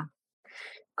 Yeah.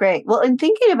 Great. Well, in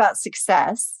thinking about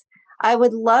success, I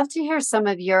would love to hear some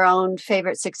of your own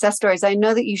favorite success stories. I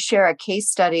know that you share a case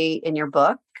study in your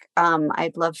book.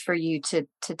 I'd love for you to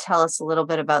tell us a little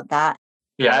bit about that.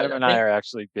 Yeah, Adam and I are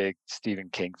actually big Stephen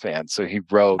King fans. So he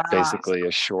wrote basically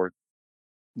a short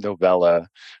novella.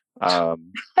 The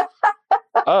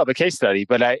case study.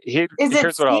 But is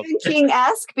it Stephen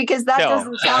King-esque? Because that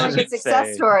doesn't sound like a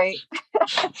success story.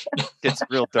 It's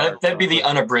real dark. That'd be the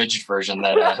unabridged version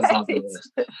that has not been.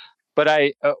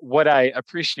 But what I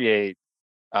appreciate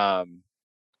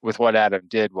with what Adam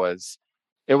did was,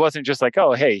 it wasn't just like,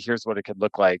 oh, hey, here's what it could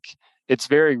look like. It's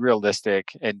very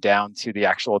realistic and down to the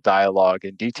actual dialogue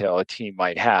and detail a team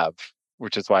might have,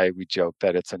 which is why we joke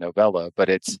that it's a novella. But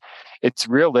it's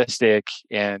realistic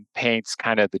and paints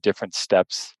kind of the different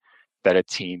steps that a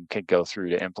team can go through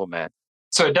to implement.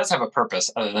 So it does have a purpose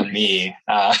other than me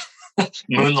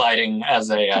moonlighting as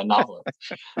a novelist.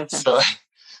 So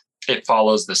it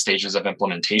follows the stages of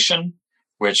implementation,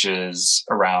 which is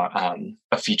around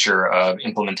a feature of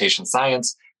implementation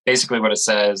science. Basically, what it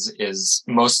says is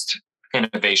most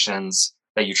innovations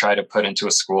that you try to put into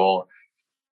a school,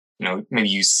 maybe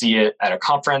you see it at a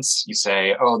conference, you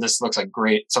say, oh, this looks like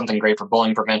something great for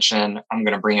bullying prevention. I'm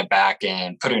going to bring it back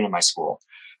and put it in my school.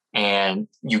 And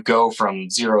you go from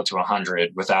 0 to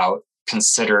 100 without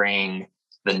considering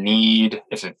the need,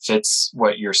 if it fits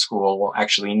what your school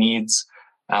actually needs.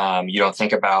 You don't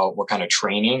think about what kind of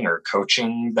training or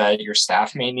coaching that your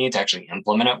staff may need to actually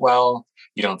implement it well.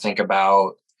 You don't think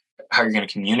about how you're going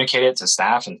to communicate it to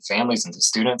staff and families and to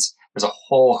students. There's a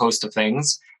whole host of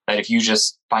things that if you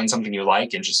just find something you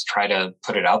like and just try to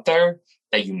put it out there,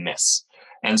 that you miss.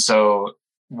 And so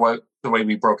the way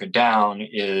we broke it down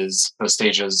is the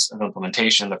stages of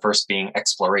implementation, the first being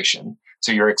exploration.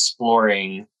 So you're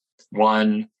exploring,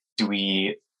 one, do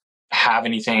we have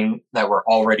anything that we're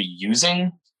already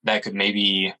using that could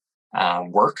maybe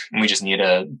work and we just need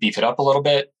to beef it up a little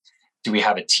bit? Do we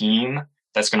have a team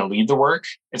that's going to lead the work?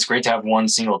 It's great to have one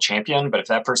single champion, but if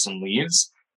that person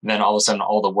leaves, then all of a sudden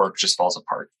all the work just falls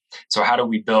apart. So how do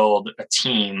we build a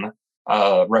team,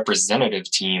 a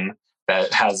representative team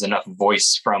that has enough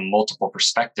voice from multiple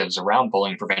perspectives around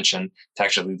bullying prevention to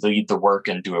actually lead the work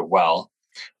and do it well?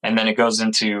 And then it goes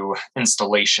into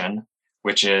installation,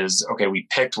 which is, okay, we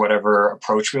picked whatever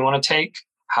approach we want to take.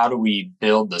 How do we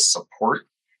build the support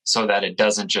so that it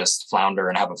doesn't just flounder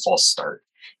and have a false start.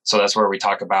 So that's where we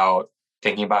talk about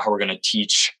thinking about how we're going to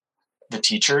teach the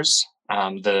teachers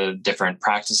the different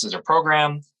practices or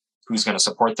program, who's going to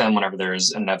support them whenever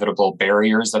there's inevitable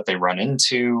barriers that they run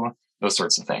into, those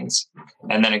sorts of things.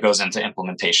 And then it goes into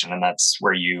implementation, and that's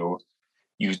where you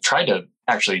try to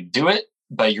actually do it,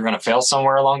 but you're going to fail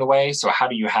somewhere along the way. So how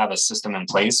do you have a system in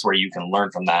place where you can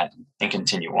learn from that and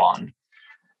continue on?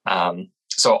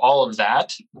 So all of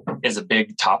that is a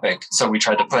big topic. So we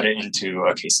tried to put it into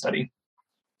a case study.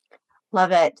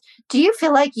 Love it. Do you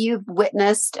feel like you've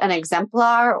witnessed an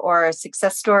exemplar or a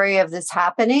success story of this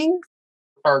happening?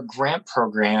 Our grant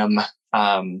program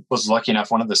was lucky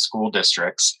enough, one of the school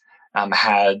districts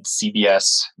had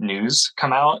CBS News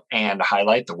come out and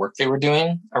highlight the work they were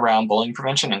doing around bullying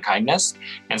prevention and kindness.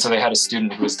 And so they had a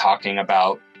student who was talking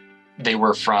about, they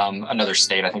were from another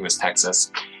state, I think it was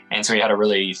Texas. And so he had a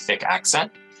really thick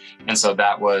accent. And so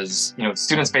that was,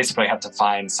 students basically have to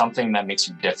find something that makes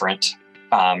you different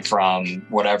from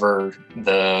whatever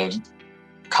the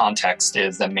context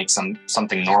is that makes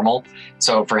something normal.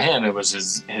 So for him, it was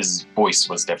his voice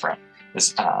was different.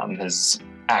 His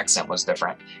accent was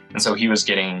different. And so he was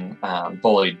getting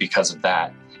bullied because of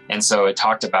that. And so it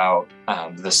talked about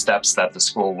the steps that the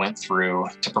school went through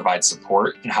to provide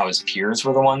support and how his peers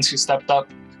were the ones who stepped up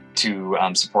to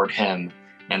support him.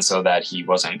 And so that he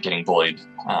wasn't getting bullied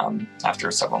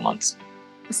after several months.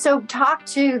 So talk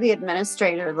to the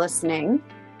administrator listening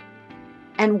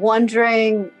and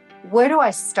wondering, where do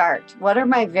I start? What are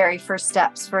my very first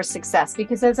steps for success?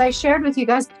 Because as I shared with you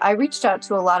guys, I reached out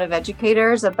to a lot of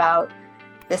educators about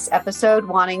this episode,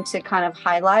 wanting to kind of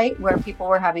highlight where people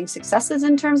were having successes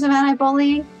in terms of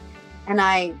anti-bullying.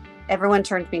 And everyone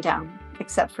turned me down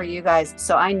except for you guys.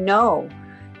 So I know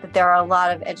that there are a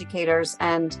lot of educators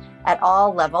and at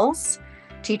all levels,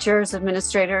 teachers,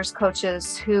 administrators,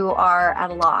 coaches who are at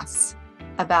a loss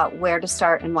about where to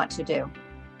start and what to do.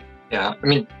 Yeah, I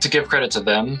mean, to give credit to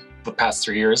them, the past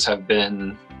 3 years have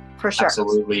been for sure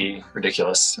absolutely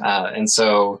ridiculous. And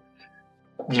so,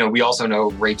 we also know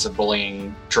rates of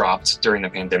bullying dropped during the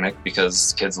pandemic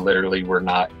because kids literally were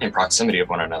not in proximity of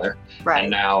one another. Right. And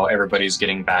now everybody's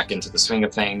getting back into the swing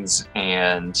of things.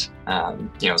 And,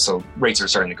 so rates are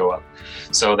starting to go up.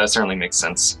 So that certainly makes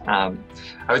sense. I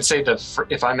would say that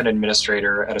if I'm an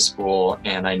administrator at a school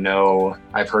and I know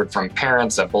I've heard from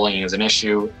parents that bullying is an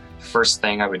issue, the first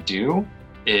thing I would do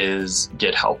is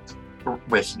get help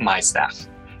with my staff.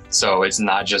 So it's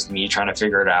not just me trying to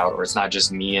figure it out, or it's not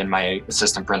just me and my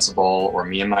assistant principal or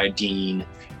me and my dean.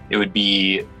 It would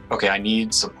be, okay, I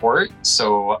need support.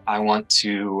 So I want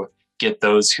to get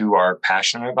those who are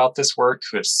passionate about this work,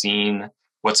 who have seen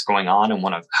what's going on and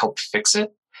want to help fix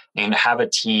it, and have a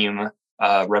team,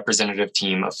 a representative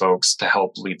team of folks to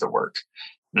help lead the work.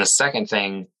 And the second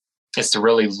thing is to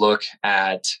really look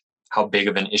at how big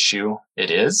of an issue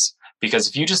it is. Because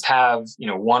if you just have,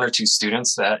 one or two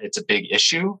students that it's a big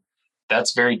issue,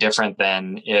 that's very different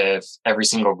than if every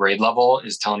single grade level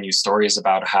is telling you stories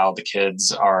about how the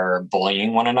kids are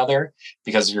bullying one another.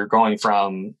 Because you're going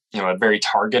from, a very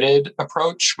targeted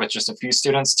approach with just a few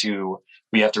students to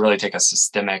we have to really take a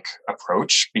systemic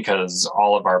approach because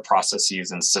all of our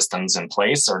processes and systems in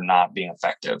place are not being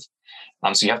effective.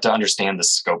 So you have to understand the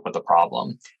scope of the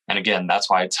problem. And again, that's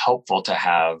why it's helpful to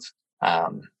have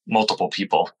multiple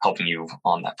people helping you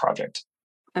on that project.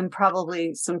 And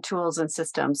probably some tools and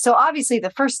systems. So obviously the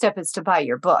first step is to buy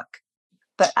your book,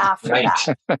 but after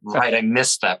that. Right. I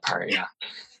missed that part. Yeah.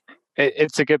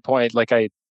 It's a good point.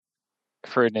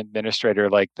 For an administrator,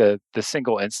 the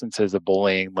single instances of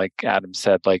bullying, like Adam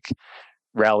said,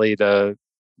 rally the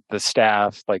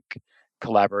staff,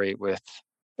 collaborate with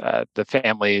the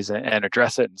families and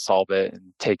address it and solve it and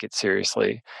take it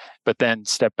seriously. But then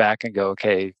step back and go,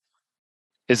 okay,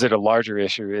 is it a larger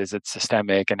issue? Is it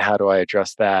systemic? And how do I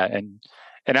address that? And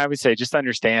I would say just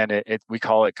understand it. We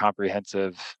call it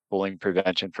comprehensive bullying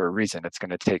prevention for a reason. It's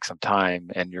going to take some time,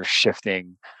 and you're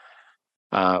shifting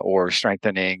or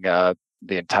strengthening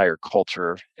the entire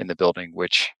culture in the building,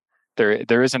 which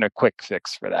there isn't a quick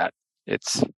fix for that.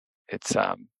 It's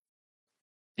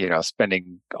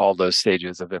spending all those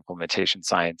stages of implementation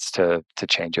science to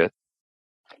change it.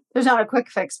 There's not a quick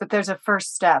fix, but there's a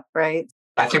first step, right?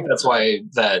 I think that's why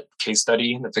that case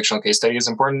study, the fictional case study, is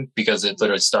important, because it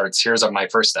literally starts, here's my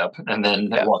first step, and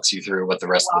then it walks you through what the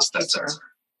rest of the steps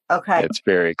are. Okay. It's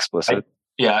very explicit.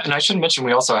 And I should mention,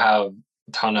 we also have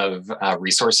a ton of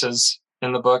resources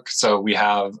in the book. So we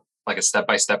have a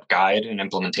step-by-step guide, an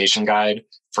implementation guide.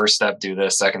 First step, do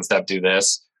this. Second step, do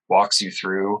this. Walks you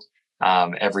through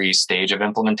every stage of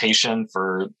implementation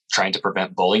for trying to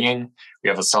prevent bullying. We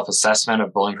have a self-assessment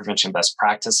of bullying prevention best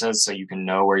practices, so you can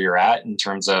know where you're at in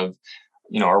terms of,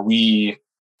 are we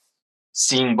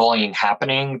seeing bullying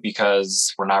happening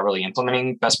because we're not really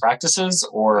implementing best practices,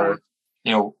 or,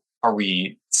 are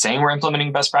we saying we're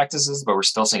implementing best practices, but we're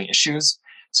still seeing issues?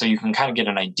 So you can kind of get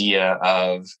an idea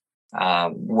of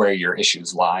where your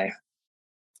issues lie.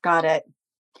 Got it.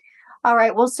 All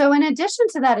right. Well, so in addition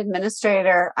to that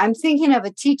administrator, I'm thinking of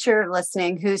a teacher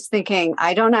listening who's thinking,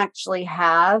 I don't actually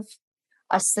have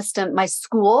a system. My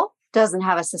school doesn't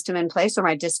have a system in place, or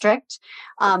my district.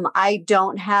 I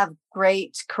don't have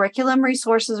great curriculum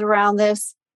resources around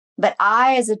this, but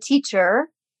I, as a teacher,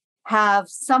 have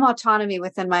some autonomy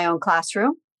within my own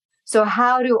classroom. So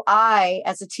how do I,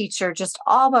 as a teacher, just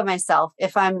all by myself,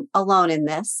 if I'm alone in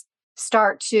this,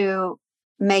 start to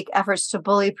make efforts to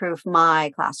bully-proof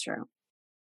my classroom?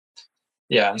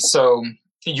 Yeah, so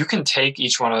you can take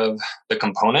each one of the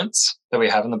components that we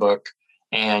have in the book,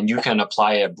 and you can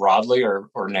apply it broadly or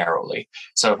narrowly.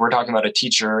 So if we're talking about a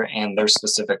teacher and their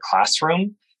specific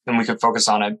classroom, then we could focus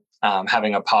on it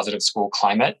having a positive school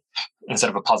climate.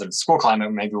 Instead of a positive school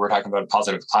climate, maybe we're talking about a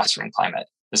positive classroom climate.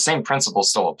 The same principles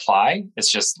still apply.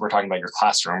 It's just we're talking about your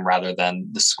classroom rather than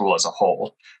the school as a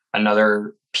whole.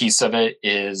 Another piece of it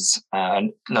is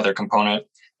another component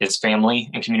is family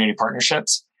and community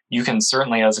partnerships. You can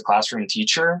certainly, as a classroom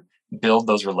teacher, build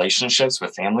those relationships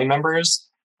with family members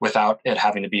without it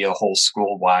having to be a whole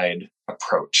school-wide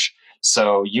approach.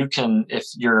 So you can, if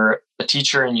you're a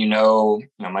teacher and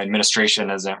my administration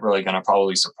isn't really going to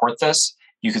probably support this,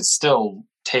 you could still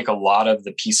take a lot of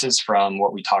the pieces from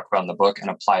what we talk about in the book and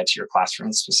apply it to your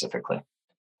classroom specifically.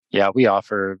 Yeah, we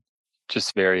offer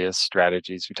just various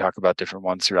strategies. We talk about different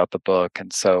ones throughout the book.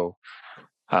 And so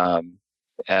I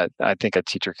think a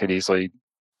teacher could easily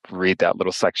read that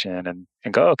little section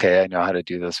and go, okay, I know how to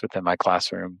do this within my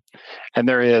classroom. And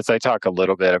I talk a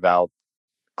little bit about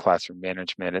classroom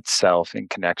management itself in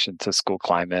connection to school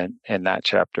climate in that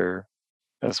chapter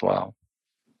as well.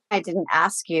 I didn't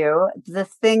ask you the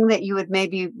thing that you would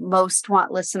maybe most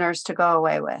want listeners to go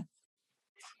away with.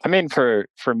 I mean, for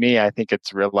me, I think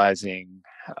it's realizing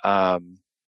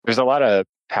there's a lot of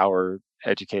power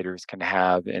educators can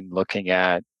have in looking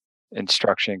at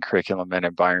instruction, curriculum, and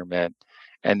environment,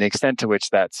 and the extent to which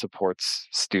that supports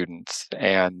students.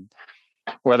 And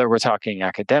whether we're talking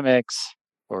academics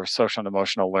or social and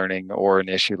emotional learning or an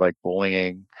issue like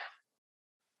bullying,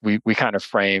 we kind of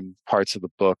frame parts of the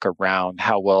book around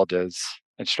how well does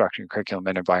instruction, curriculum,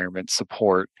 and environment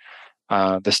support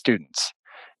the students.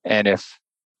 And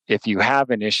if you have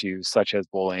an issue such as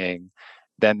bullying,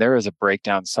 then there is a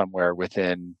breakdown somewhere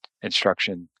within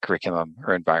instruction, curriculum,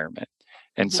 or environment.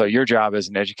 And so your job as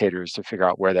an educator is to figure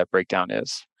out where that breakdown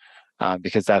is,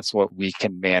 because that's what we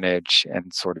can manage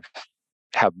and sort of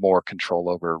have more control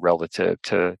over relative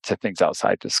to things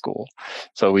outside the school.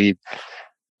 So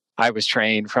I was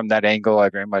trained from that angle. I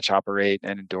very much operate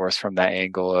and endorse from that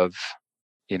angle of,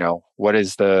 what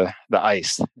is the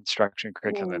ICE, instruction,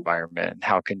 curriculum, environment, and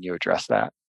how can you address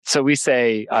that? So we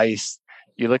say ICE,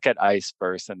 you look at ICE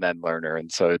first and then learner.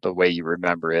 And so the way you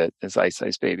remember it is ICE,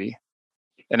 ICE baby.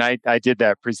 And I did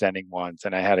that presenting once,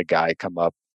 and I had a guy come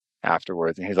up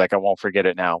afterwards and he's like, I won't forget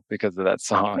it now because of that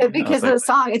song. Because of the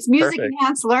song. It's music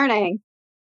enhanced learning.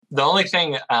 The only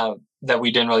thing that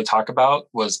we didn't really talk about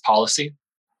was policy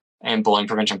and bullying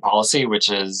prevention policy,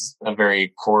 which is a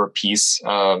very core piece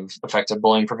of effective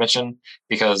bullying prevention,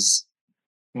 because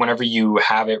whenever you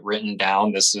have it written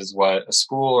down, this is what a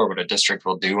school or what a district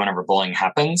will do whenever bullying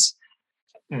happens,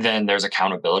 then there's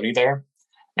accountability there.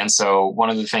 And so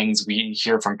one of the things we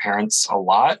hear from parents a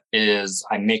lot is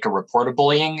I make a report of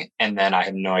bullying and then I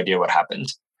have no idea what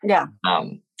happened. Yeah.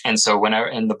 And so whenever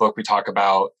in the book, we talk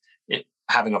about it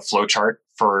having a flow chart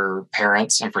for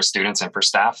parents and for students and for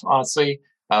staff, honestly,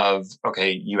 of,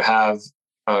 okay, you have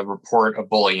a report of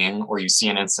bullying or you see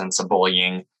an instance of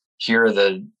bullying. Here are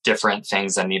the different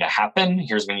things that need to happen.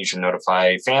 Here's when you should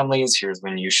notify families. Here's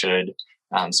when you should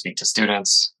speak to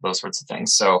students, those sorts of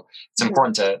things. So it's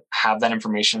important to have that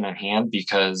information in hand,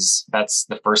 because that's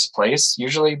the first place,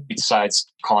 usually,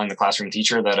 besides calling the classroom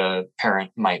teacher, that a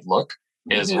parent might look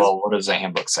is, well, what does the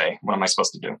handbook say? What am I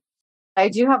supposed to do? I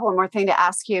do have one more thing to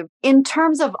ask you. In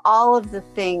terms of all of the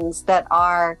things that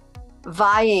are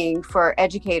vying for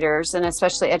educators and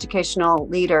especially educational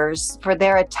leaders for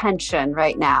their attention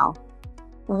right now,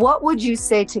 what would you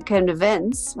say to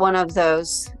convince one of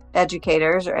those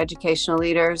educators or educational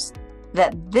leaders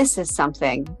that this is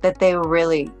something that they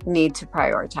really need to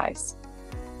prioritize?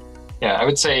 Yeah, I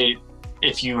would say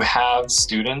if you have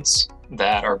students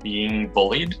that are being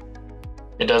bullied,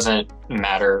 it doesn't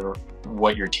matter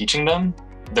what you're teaching them,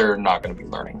 they're not going to be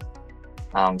learning.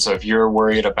 So if you're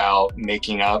worried about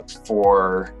making up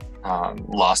for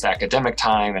lost academic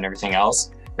time and everything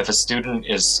else, if a student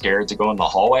is scared to go in the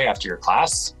hallway after your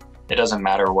class, it doesn't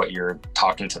matter what you're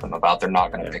talking to them about, they're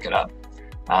not going to pick it up.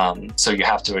 So you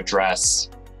have to address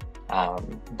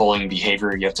bullying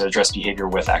behavior, you have to address behavior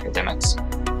with academics.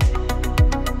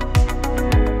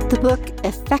 The book,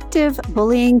 Effective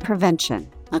Bullying Prevention,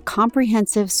 a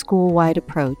comprehensive school-wide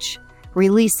approach,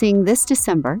 releasing this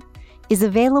December, is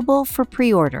available for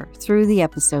pre-order through the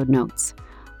episode notes,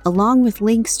 along with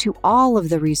links to all of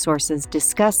the resources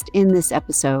discussed in this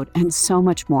episode and so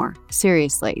much more.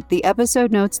 Seriously, the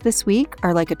episode notes this week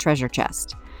are like a treasure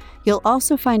chest. You'll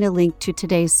also find a link to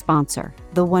today's sponsor,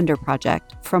 The Wonder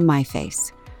Project from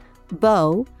MyFace.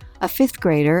 Bo, a 5th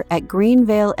grader at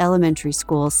Greenvale Elementary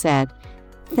School, said,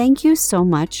 "Thank you so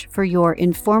much for your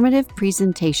informative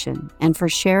presentation and for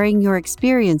sharing your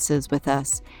experiences with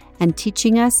us and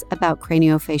teaching us about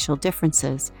craniofacial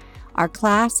differences. Our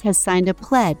class has signed a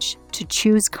pledge to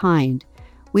choose kind.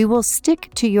 We will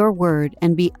stick to your word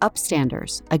and be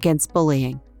upstanders against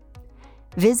bullying."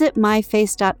 Visit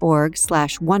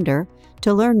myface.org/wonder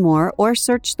to learn more or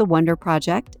search The Wonder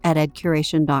Project at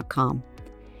edcuration.com.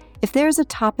 If there's a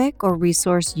topic or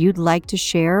resource you'd like to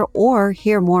share or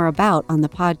hear more about on the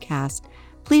podcast,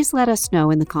 please let us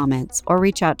know in the comments or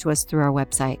reach out to us through our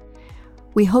website.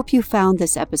 We hope you found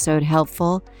this episode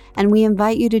helpful, and we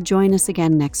invite you to join us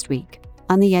again next week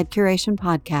on the EdCuration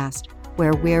Podcast,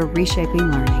 where we're reshaping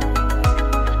learning.